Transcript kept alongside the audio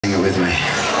it with me.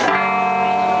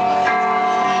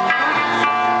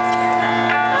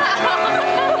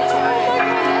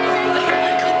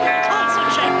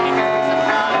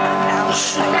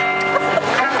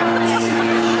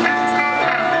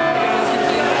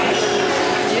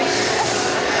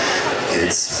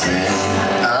 It's been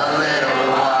a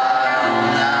little while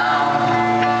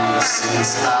now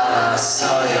since I last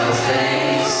saw your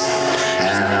face,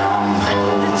 and I'm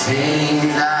hoping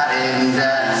that in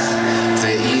death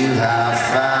that you have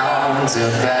found a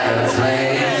better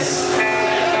place.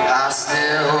 I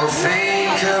still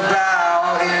think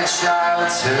about your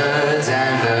childhood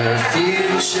and the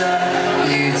future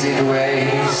you did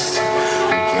waste.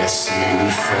 I guess you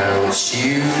felt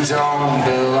you don't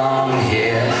belong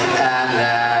here, and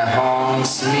that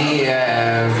haunts me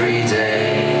every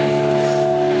day.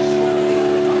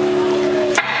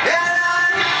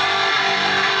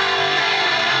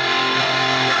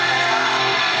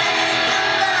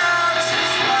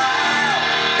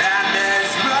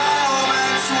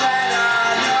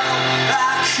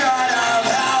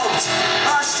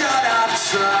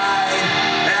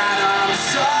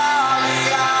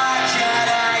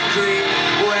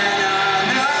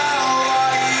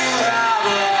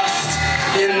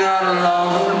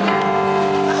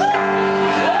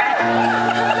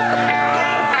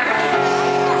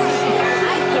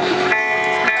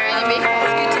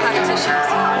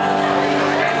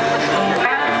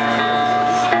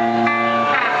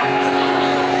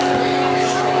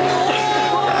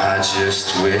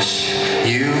 Just wish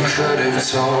you could have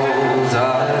told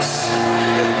us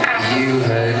you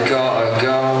had gotta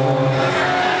go.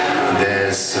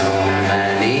 There's so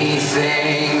many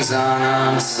things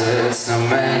unanswered, so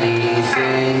many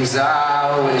things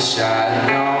I wish I'd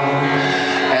known.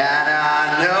 And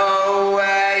I know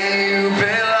where you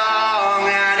belong,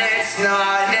 and it's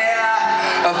not here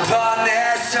upon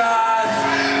this earth.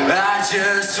 I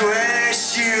just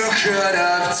wish you could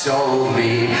have told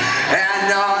me and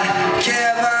not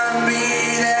given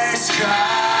me this cry.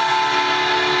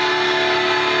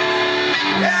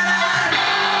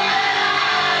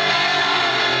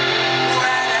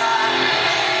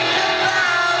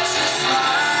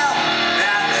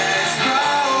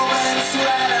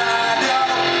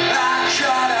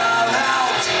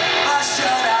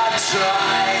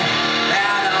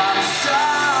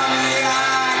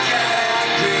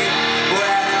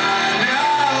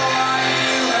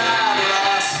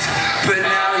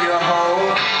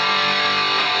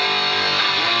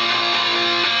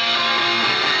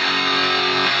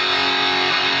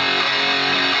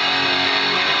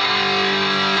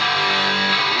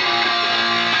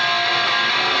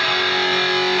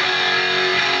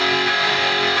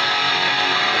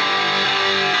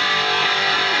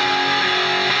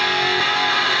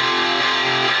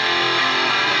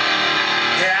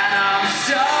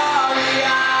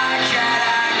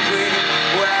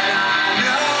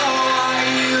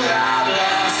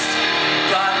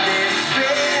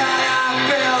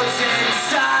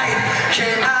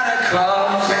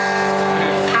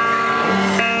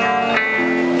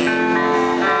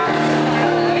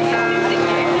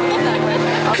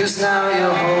 Cause now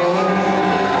you're home.